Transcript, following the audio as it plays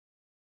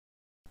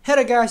Hey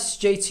there guys, it's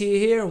Jaytee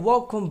here and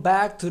welcome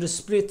back to the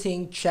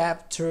Splitting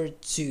Chapter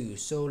 2.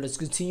 So let's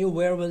continue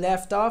where we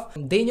left off.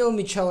 Daniel and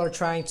Michelle are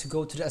trying to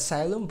go to the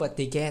asylum, but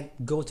they can't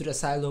go to the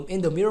asylum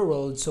in the mirror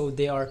world, so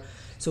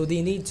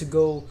they need to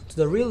go to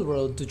the real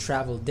world to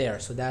travel there.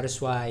 So that is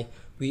why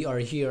we are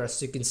here.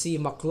 As you can see,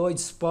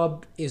 McLeod's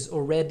pub is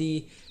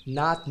already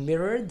not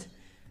mirrored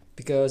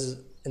because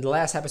in the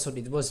last episode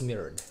it was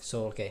mirrored.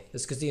 So okay,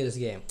 let's continue this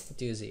game. What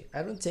do you see?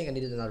 I don't think I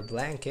needed another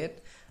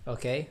blanket.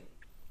 Okay.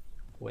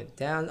 Went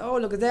down. Oh,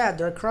 look at that.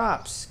 There are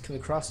crops. Can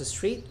we cross the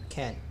street?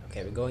 Can't.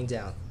 Okay, we're going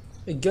down.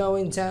 We're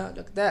going down.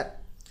 Look at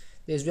that.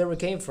 This is where we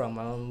came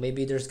from.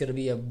 Maybe there's gonna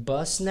be a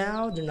bus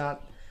now. They're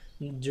not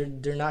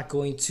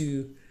going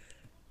to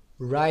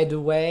ride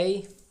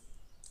away.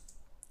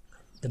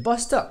 The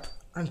bus stop.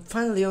 I'm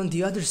finally on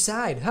the other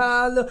side.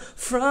 Hello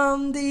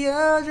from the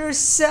other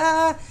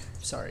side.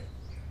 Sorry.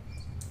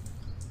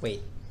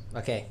 Wait.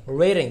 Okay, we're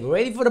waiting. We're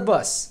waiting for the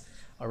bus.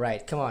 All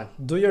right, come on.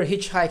 Do your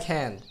hitchhike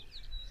hand.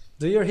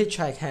 Do your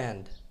hitchhike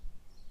hand.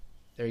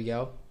 There you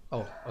go.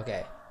 Oh,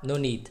 okay. No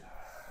need.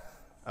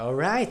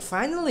 Alright,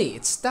 finally,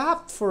 it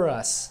stopped for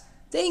us.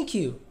 Thank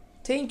you.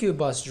 Thank you,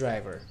 bus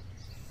driver.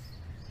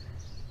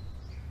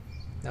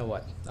 Now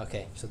what?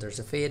 Okay, so there's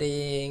a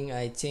fading.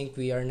 I think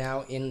we are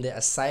now in the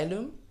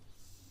asylum.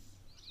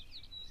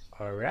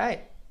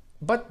 Alright.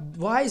 But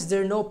why is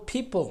there no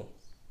people?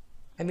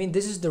 I mean,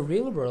 this is the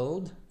real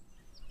world.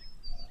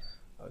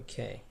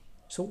 Okay.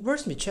 So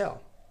where's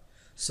Michelle?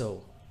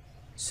 So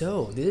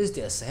this is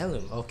the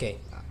asylum. Okay,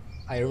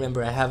 I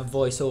remember I have a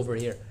voiceover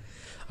here.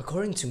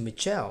 According to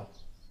Michelle,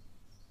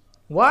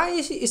 why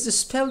is the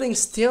spelling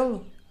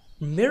still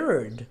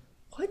mirrored?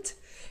 What?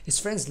 His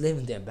friends live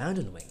in the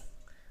abandoned wing.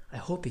 I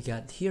hope he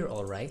got here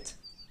all right.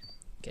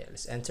 Okay,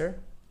 let's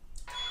enter.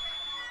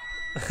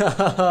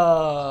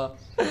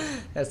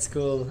 That's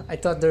cool. I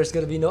thought there's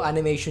gonna be no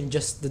animation,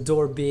 just the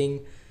door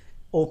being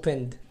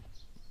opened.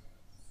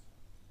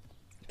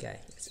 Okay,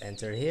 let's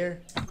enter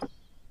here.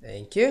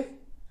 Thank you.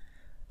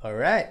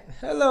 Alright,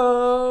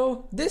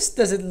 hello! This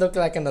doesn't look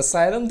like an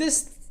asylum,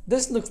 this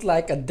looks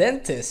like a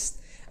dentist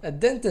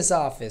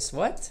office.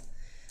 What?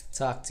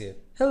 Talk to.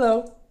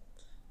 Hello,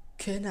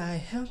 can I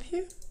help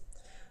you?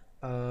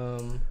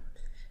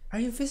 Are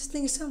you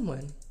visiting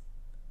someone?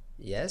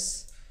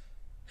 Yes.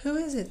 Who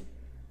is it?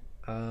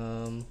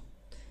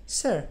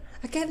 Sir,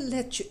 I can't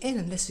let you in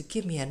unless you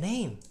give me a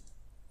name.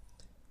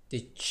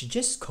 Did she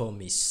just call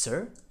me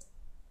sir?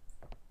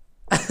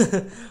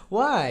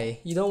 Why?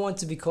 You don't want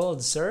to be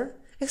called sir?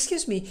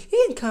 Excuse me,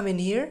 you can come in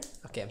here.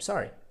 Okay, I'm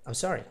sorry.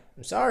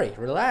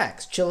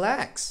 Relax,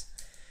 chillax.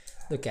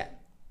 Look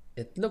at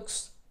it.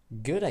 Looks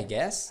good, I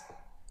guess.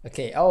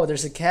 Okay, oh,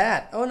 there's a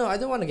cat. Oh no, I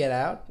don't want to get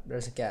out.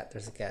 There's a cat.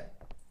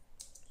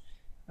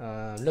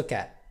 Look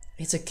at.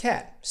 It's a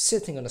cat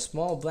sitting on a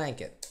small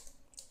blanket.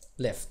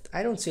 Lift.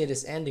 I don't see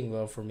this ending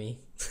well for me.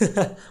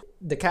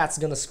 The cat's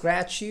gonna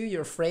scratch you.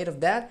 You're afraid of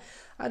that?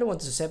 I don't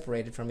want to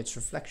separate it from its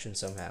reflection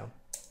somehow.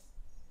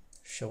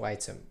 Show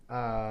item.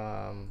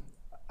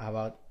 How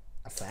about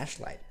a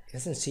flashlight? It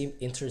doesn't seem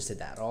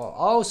interested at all.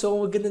 Oh, so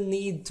we're gonna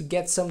need to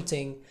get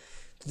something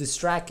to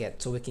distract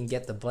it so we can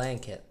get the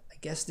blanket. I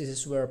guess this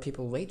is where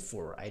people wait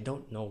for. I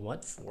don't know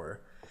what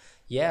for.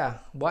 Yeah,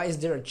 why is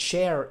there a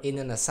chair in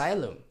an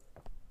asylum?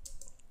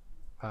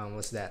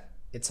 What's that?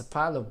 It's a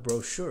pile of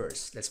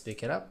brochures. Let's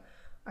pick it up.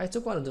 I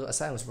took one of the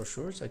asylum's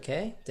brochures.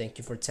 Okay, thank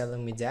you for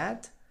telling me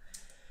that.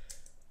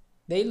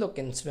 They look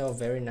and smell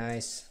very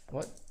nice.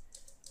 What?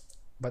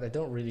 But I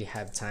don't really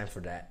have time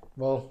for that.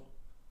 Well,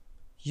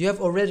 you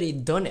have already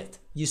done it.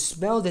 You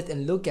smelled it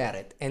and look at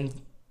it, and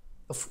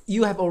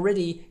you have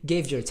already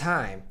gave your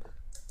time.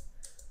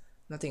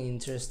 Nothing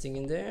interesting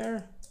in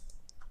there.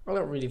 I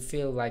don't really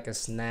feel like a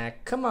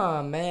snack. Come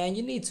on, man,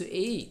 you need to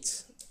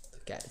eat.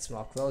 Look at it.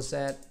 Small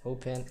closet.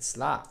 Open. It's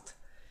locked.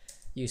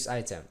 Use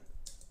item.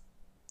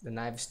 The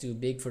knife is too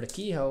big for the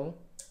keyhole.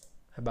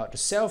 How about the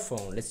cell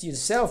phone? Let's use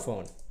the cell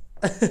phone.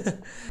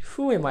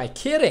 Who am I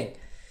kidding?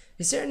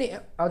 Is there any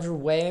other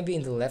way? Maybe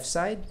in the left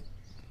side?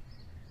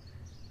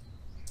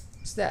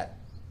 What's that?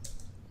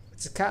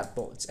 It's a cat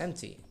bowl. It's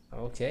empty.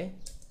 Okay.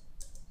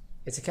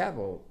 It's a cat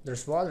bowl.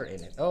 There's water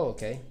in it. Oh,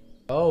 okay.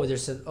 Oh,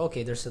 there's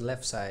a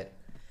left side.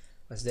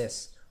 What's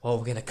this? Oh,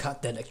 we're gonna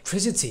cut the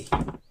electricity.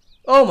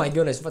 Oh my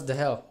goodness, what the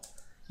hell?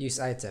 Use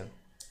item.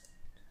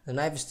 The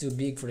knife is too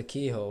big for the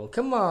keyhole.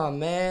 Come on,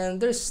 man.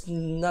 There's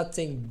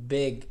nothing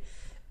big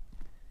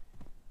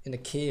in the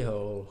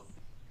keyhole.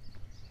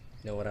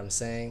 You know what I'm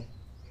saying?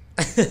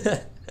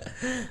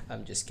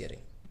 I'm just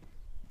kidding.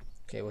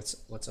 Okay,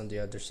 what's on the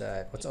other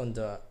side? What's on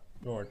the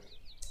north?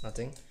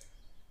 Nothing.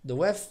 The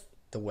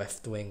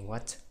west wing.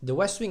 What? The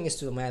west wing is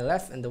to my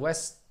left and the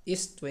west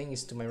east wing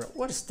is to my right.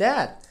 What is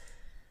that?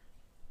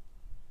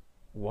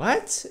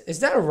 What? Is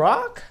that a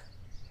rock?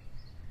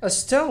 A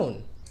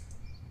stone?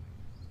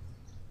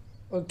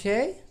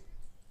 Okay.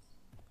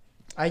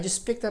 I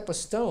just picked up a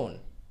stone.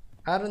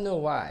 I don't know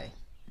why.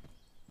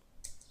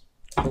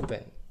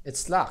 Open.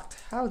 It's locked.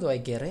 How do I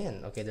get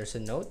in? Okay, there's a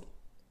note.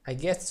 I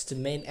guess it's the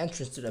main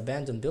entrance to the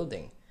abandoned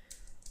building.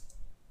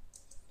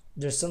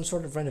 There's some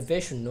sort of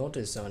renovation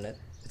notice on it.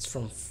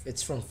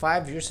 It's from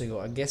 5 years ago.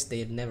 I guess they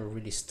had never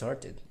really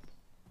started.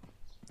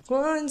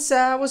 Once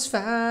I was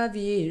 5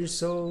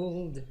 years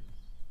old.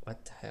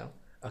 What the hell?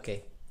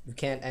 Okay, you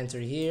can't enter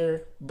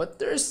here. But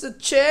there's a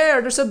chair.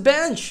 There's a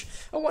bench.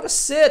 I want to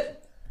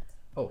sit.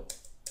 Oh,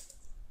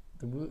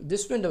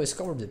 this window is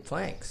covered with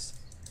planks.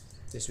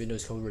 This window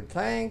is covered with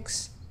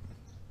planks.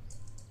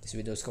 This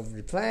window is covered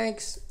with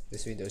planks.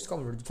 This window is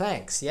covered with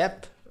planks.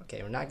 Yep.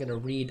 Okay, we're not gonna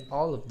read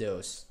all of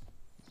those.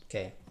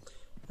 Okay.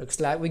 Looks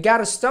like we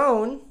got a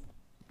stone.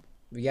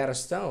 We got a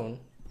stone.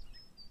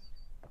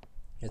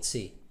 Let's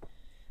see.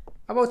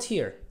 How about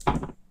here?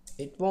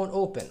 It won't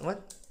open.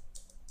 What?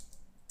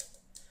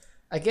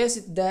 I guess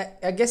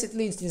it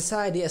leads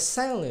inside the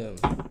asylum.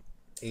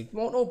 It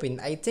won't open.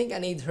 I think I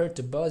need her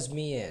to buzz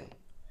me in.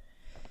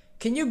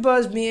 Can you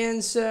buzz me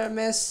in, sir,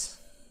 miss?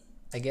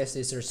 I guess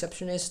this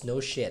receptionist. No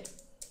shit.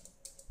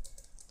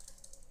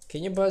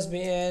 Can you buzz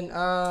me in?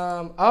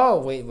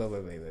 Oh, wait.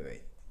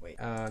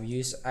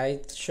 Use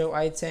show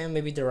item.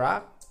 Maybe the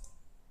rock.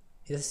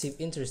 He doesn't seem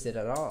interested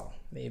at all.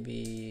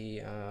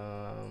 Maybe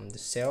the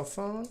cell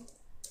phone.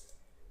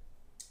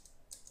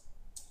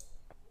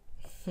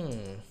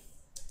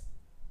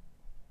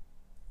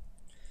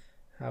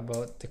 How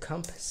about the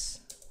compass?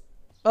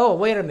 Oh,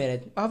 wait a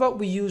minute. How about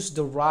we use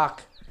the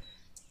rock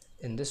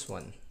in this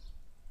one?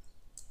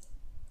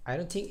 I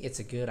don't think it's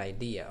a good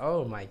idea.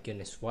 Oh my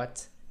goodness,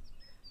 what?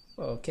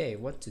 Okay,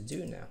 what to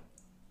do now?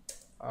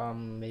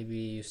 Maybe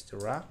use the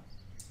rock.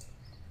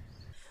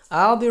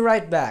 I'll be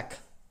right back,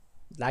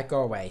 like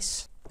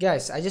always.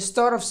 Guys, I just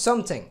thought of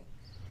something.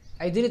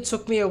 It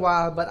took me a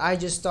while, but I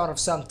just thought of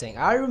something.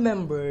 I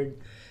remembered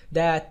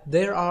that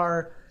there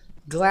are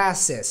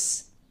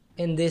glasses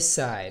in this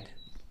side,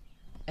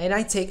 and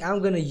I think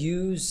I'm gonna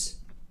use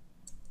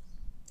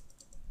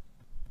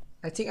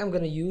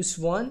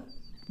one.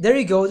 There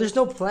you go. There's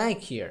no plank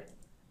here.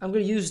 I'm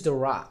gonna use the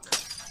rock.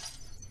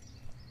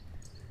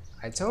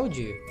 I told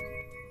you.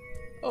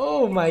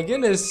 Oh my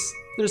goodness,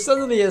 there's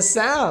suddenly a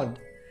sound.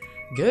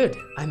 Good,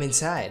 I'm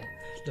inside.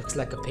 Looks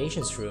like a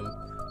patient's room.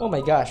 Oh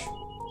my gosh.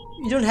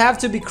 You don't have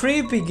to be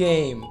creepy,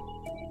 game.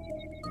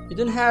 You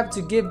don't have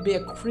to give me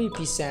a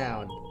creepy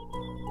sound.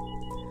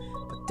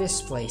 But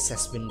this place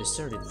has been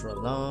deserted for a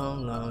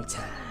long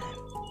time.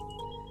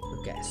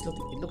 Look guys, look,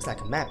 it looks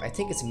like a map. I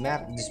think it's a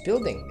map of this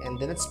building. And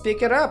then let's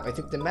pick it up. I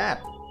took the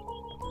map.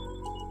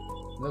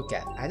 Look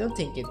at, I don't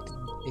think it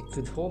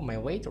could hold my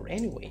weight or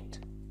any weight.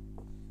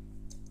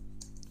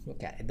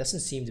 Look at it,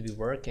 doesn't seem to be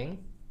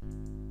working.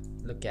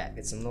 Look at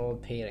it's an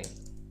old painting.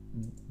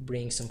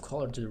 Bring some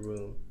color to the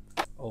room.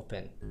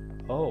 Open.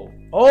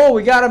 Oh,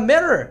 we got a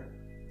mirror.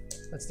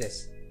 What's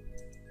this?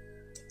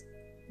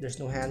 There's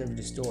no handle to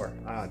this door.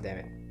 Ah, damn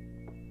it.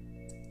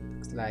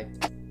 Looks like,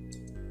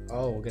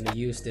 oh, we're gonna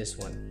use this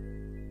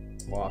one.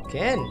 Walk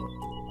in.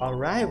 All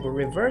right, we're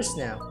reversed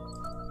now.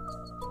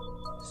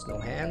 There's no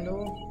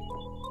handle.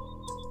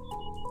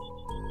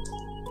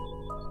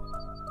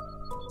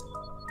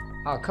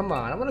 Oh, come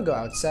on. I want to go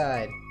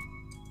outside.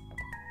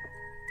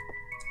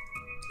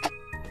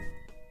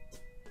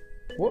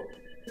 What?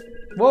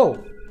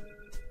 Whoa.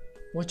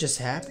 What just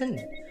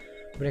happened?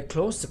 When I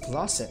closed the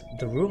closet,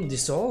 the room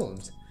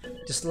dissolved.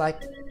 Just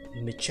like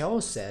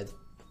Michelle said,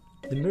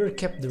 the mirror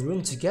kept the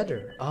room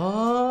together.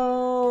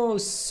 Oh,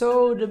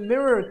 so the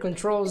mirror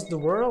controls the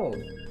world.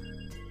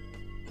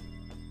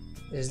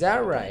 Is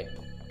that right?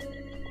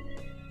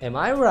 Am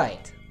I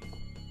right?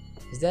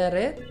 Is that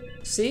it?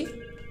 See?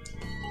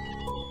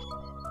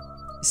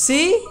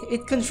 See?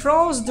 It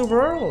controls the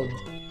world.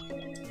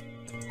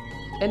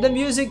 And the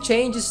music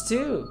changes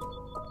too.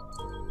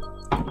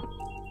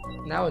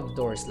 Now the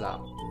door is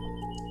locked.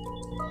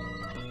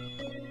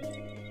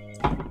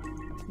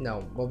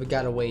 No, but we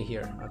gotta wait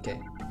here.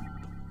 Okay.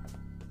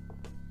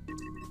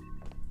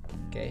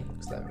 Okay,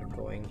 looks like we're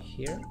going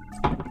here.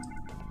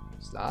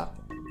 It's locked.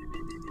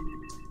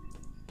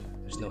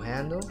 There's no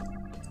handle.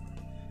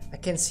 I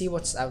can't see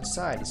what's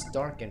outside. It's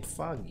dark and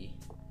foggy.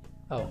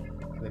 Oh,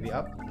 maybe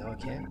up? No, I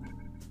can't.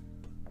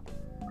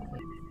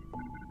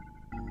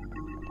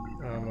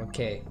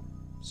 Okay,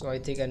 so I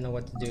think I know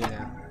what to do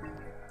now.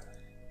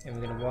 And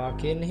we're gonna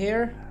walk in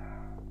here.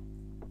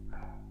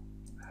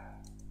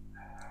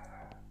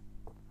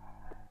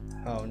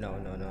 Oh no.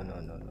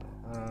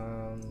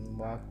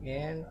 Walk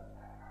in.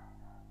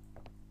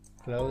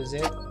 Close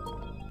it.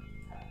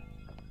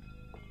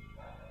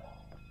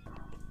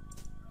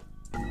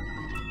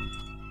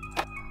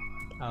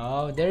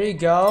 Oh, there you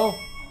go.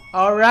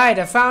 Alright,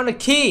 I found a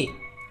key.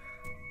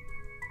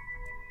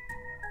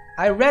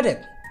 I read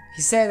it.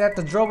 He said that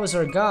the drawers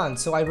are gone,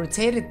 so I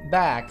rotated it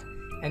back,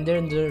 and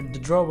then the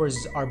drawers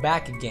are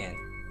back again.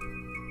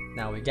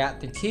 Now we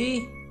got the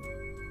key,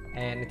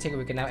 and I think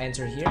we can now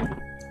enter here.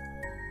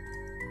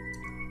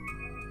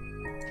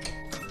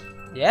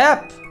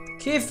 Yep,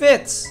 key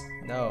fits.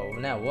 No,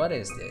 now what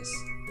is this?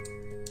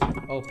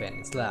 Open,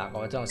 it's locked.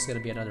 Oh, I thought it's gonna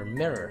be another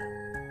mirror.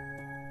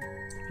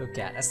 Look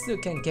at, I still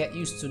can't get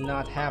used to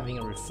not having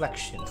a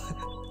reflection.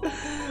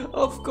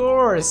 Of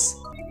course.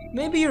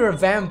 Maybe you're a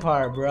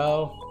vampire,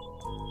 bro.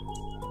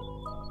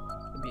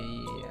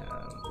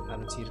 I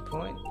don't see the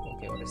point.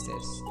 Okay, what is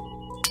this?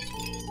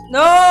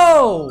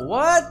 No!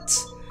 What?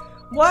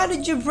 Why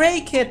did you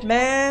break it,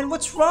 man?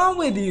 What's wrong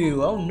with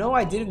you? Oh no,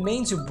 I didn't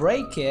mean to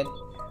break it.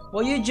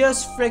 Well, you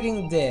just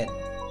frigging did.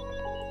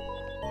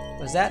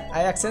 Was that?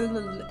 I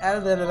accidentally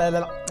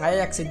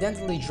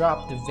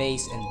dropped the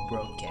vase and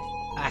broke it.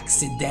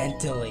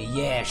 Accidentally,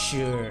 yeah,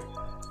 sure.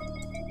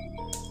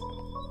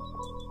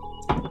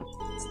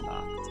 It's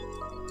locked.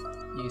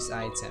 Use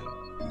item.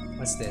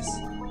 What's this?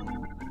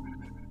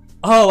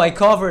 Oh, I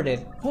covered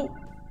it. Oh,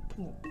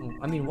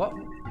 I mean, what?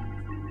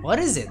 What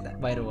is it,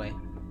 by the way?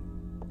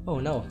 Oh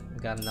no, I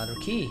got another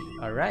key.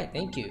 Alright,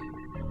 thank you.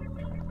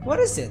 What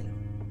is it?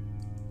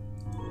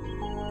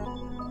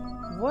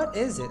 What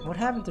is it? What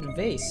happened to the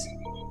vase?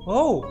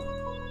 Oh!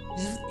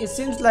 It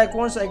seems like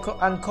once I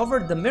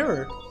uncovered the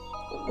mirror.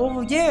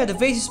 Oh yeah, the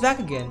vase is back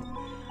again.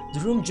 The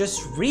room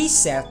just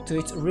reset to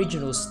its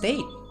original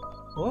state.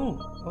 Oh,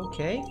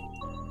 okay.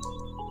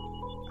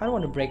 I don't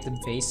want to break the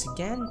vase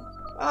again.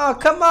 Oh,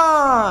 come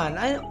on!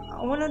 I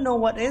want to know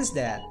what is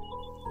that.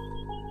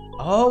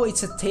 Oh,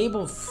 it's a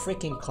table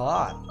freaking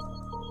cloth.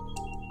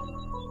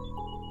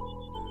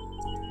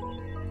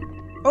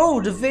 Oh,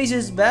 the vase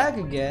is back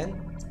again.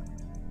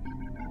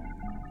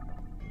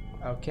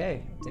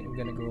 Okay, I think I'm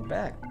gonna go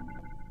back.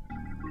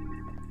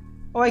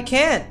 Oh, I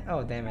can't!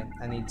 Oh, damn it.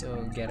 I need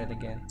to get it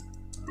again.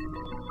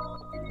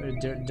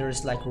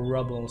 There's like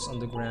rubbles on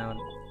the ground.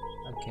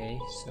 Okay,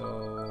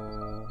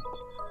 so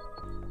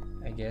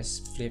I guess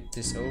flip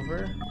this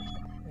over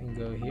and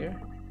go here.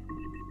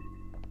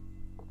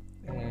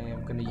 And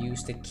I'm gonna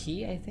use the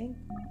key, I think.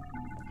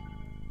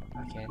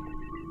 Okay.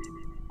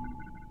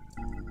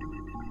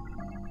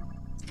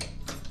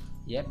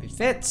 Yep, it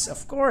fits.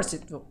 Of course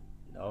it will.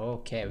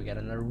 Okay, we got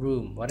another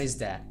room. What is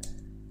that?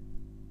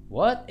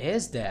 What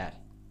is that?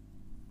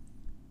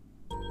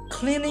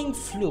 Cleaning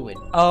fluid.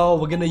 Oh,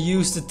 we're gonna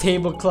use the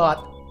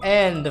tablecloth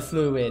and the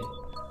fluid.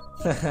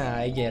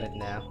 I get it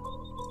now.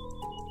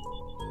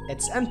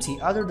 It's empty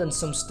other than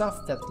some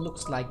stuff that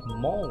looks like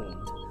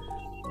mold.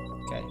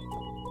 Okay.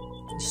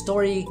 The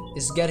story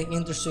is getting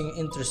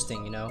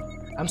interesting, you know.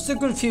 I'm still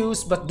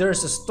confused, but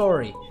there's a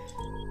story.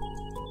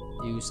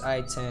 Use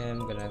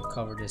item, gonna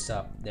cover this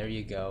up. There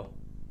you go.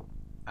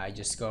 I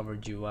just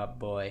covered you up,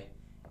 boy.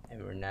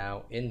 And we're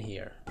now in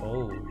here.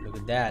 Oh, look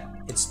at that.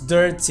 It's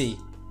dirty.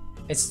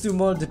 It's too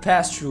much to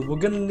pass through. We're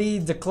gonna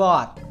need the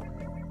cloth.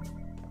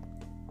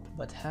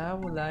 But how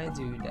will I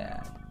do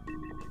that?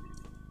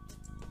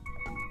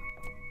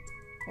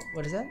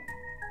 What is that?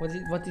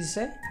 What did he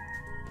say?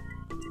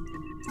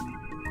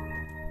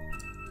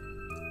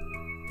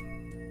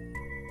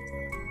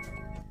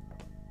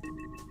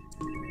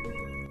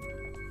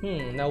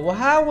 Now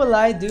how will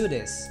I do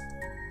this?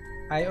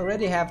 I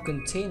already have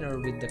container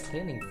with the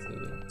cleaning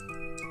fluid.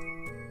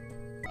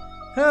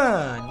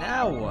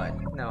 Now what?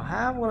 Now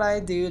how will I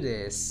do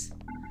this?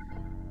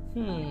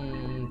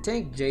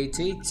 Think,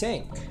 JT,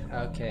 think.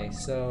 Okay,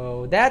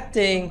 so that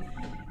thing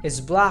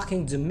is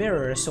blocking the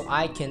mirror so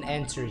I can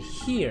enter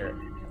here.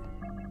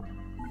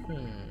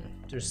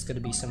 There's gonna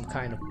be some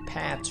kind of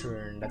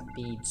pattern that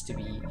needs to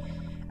be...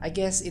 I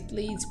guess it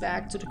leads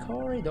back to the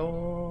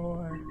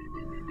corridor.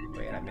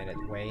 Wait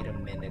a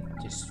minute,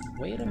 just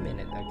wait a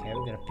minute. Okay,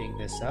 we're gonna pick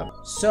this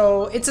up.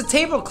 So it's a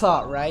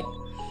tablecloth, right?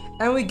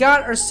 And we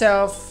got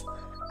ourselves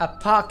a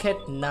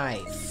pocket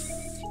knife.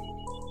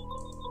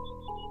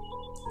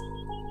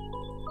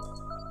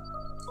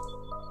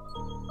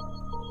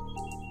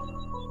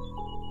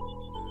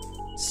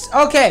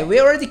 Okay, we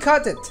already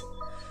cut it.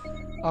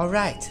 All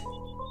right,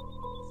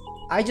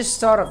 I just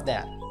thought of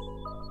that.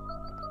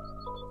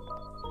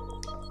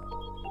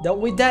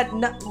 With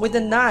the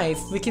knife,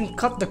 we can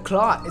cut the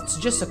cloth. It's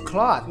just a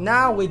cloth.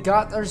 Now we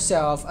got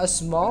ourselves a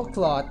small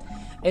cloth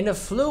and a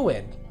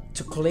fluid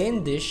to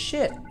clean this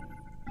shit.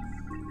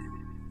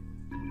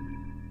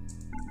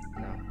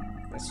 Now,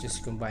 let's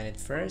just combine it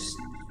first.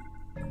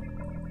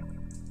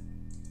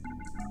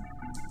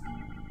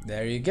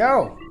 There you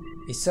go.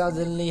 We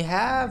suddenly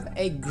have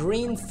a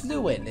green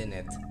fluid in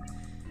it.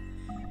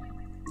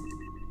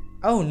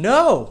 Oh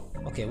no!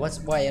 Okay,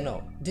 why I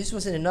know? This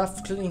wasn't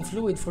enough cleaning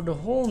fluid for the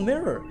whole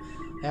mirror.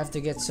 I have to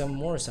get some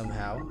more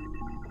somehow.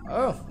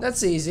 Oh,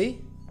 that's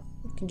easy.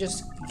 You can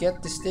just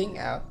get this thing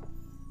out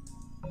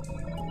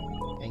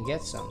and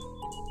get some.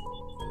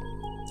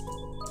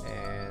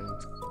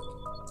 And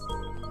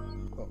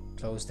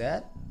close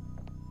that.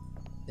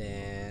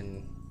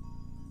 Then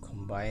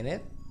combine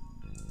it.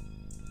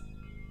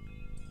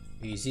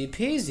 Easy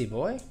peasy,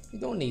 boy. You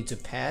don't need to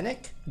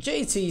panic.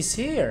 JT's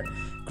here.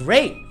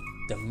 Great.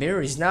 The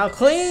mirror is now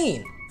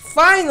clean.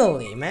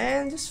 Finally,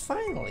 man. Just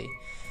finally.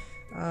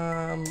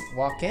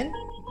 Walk in.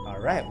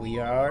 Alright, we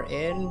are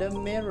in the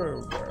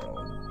mirror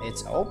world.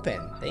 It's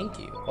open. Thank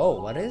you.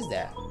 Oh, what is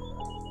that?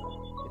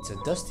 It's a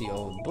dusty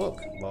old book.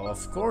 Well,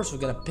 of course we're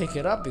gonna pick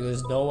it up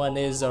because no one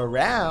is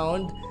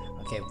around.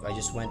 Okay, I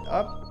just went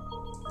up.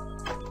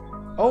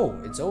 Oh,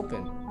 it's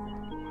open.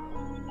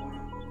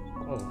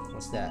 Oh,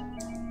 what's that?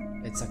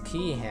 It's a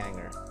key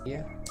hanger.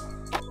 Yeah.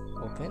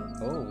 Open.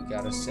 Oh, we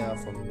got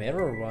ourselves a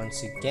mirror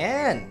once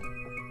again.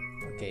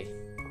 Okay.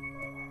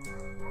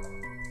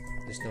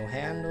 There's no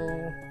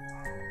handle.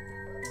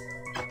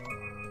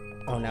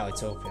 Oh, now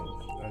it's open.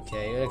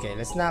 Okay, okay,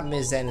 let's not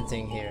miss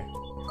anything here.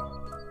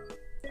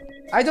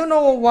 I don't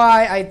know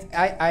why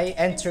I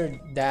entered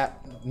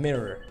that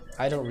mirror.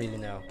 I don't really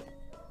know.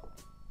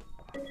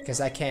 Because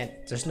I can't.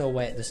 There's no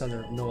way. There's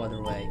no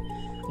other way.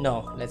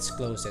 No, let's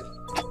close it.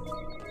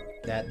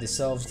 That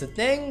dissolves the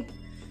thing.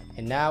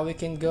 And now we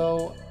can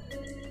go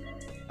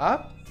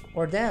up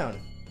or down.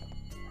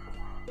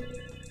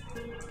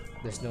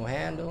 There's no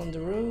handle in the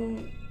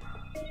room.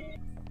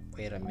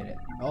 Wait a minute.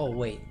 Oh,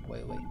 wait.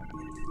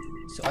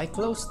 So I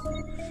closed.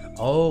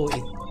 Oh,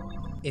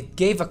 it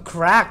gave a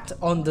crack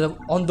on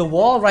the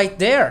wall right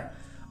there.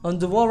 On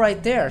the wall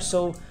right there.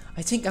 So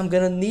I think I'm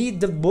gonna need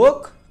the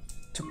book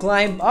to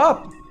climb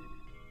up.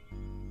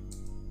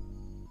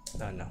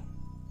 No.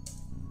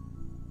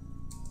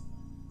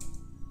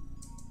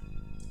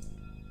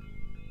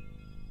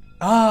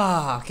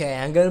 Ah, okay.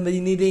 I'm gonna be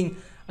needing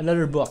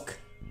another book.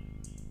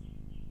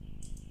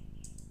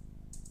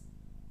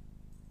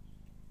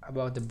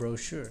 About the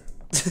brochure.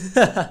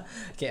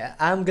 Okay,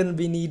 I'm gonna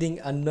be needing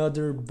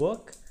another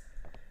book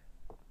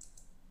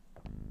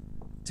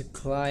to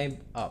climb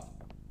up.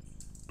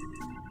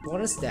 What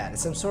is that?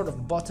 It's some sort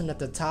of button at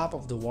the top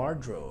of the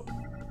wardrobe.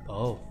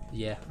 Oh,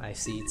 yeah, I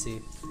see it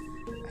too.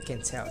 I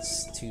can tell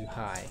it's too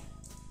high.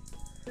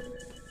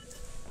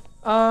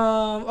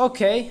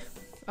 Okay.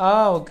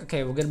 Oh,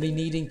 okay, we're gonna be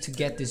needing to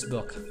get this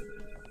book.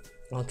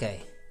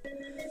 Okay.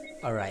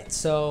 Alright,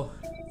 so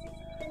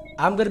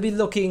I'm gonna be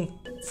looking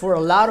for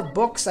a lot of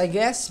books, I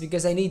guess,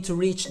 because I need to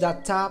reach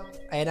that top,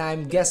 and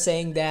I'm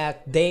guessing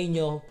that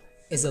Daniel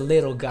is a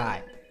little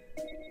guy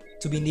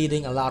to be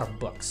needing a lot of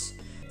books.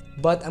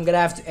 But I'm gonna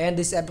have to end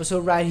this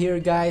episode right here,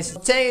 guys.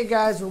 Thank you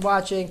guys for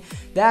watching.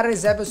 That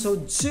is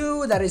episode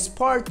 2. That is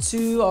part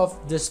 2 of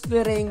the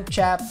Splitting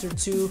chapter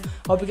 2.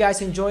 Hope you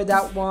guys enjoyed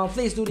that one.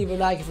 Please do leave a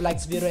like if you like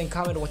this video and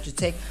comment what you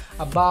think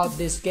about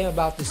this game,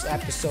 about this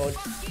episode.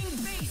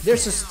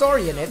 There's a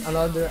story in it,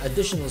 another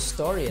additional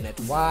story in it.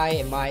 Why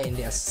am I in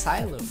the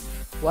asylum?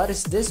 What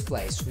is this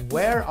place?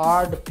 Where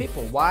are the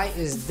people? Why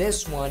is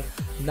this one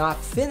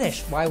not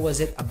finished? Why was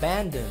it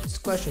abandoned?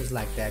 Questions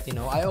like that, you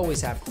know, I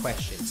always have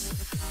questions.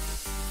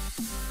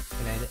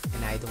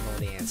 And I don't know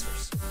the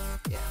answers.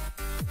 Yeah.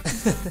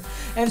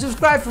 And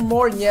subscribe for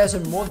more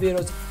and more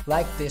videos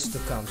like this to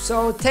come.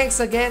 So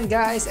thanks again,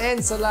 guys, and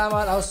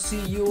salamat. I'll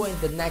see you in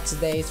the next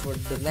days for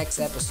the next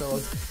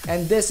episode.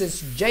 And this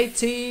is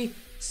Jaytee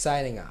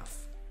signing off.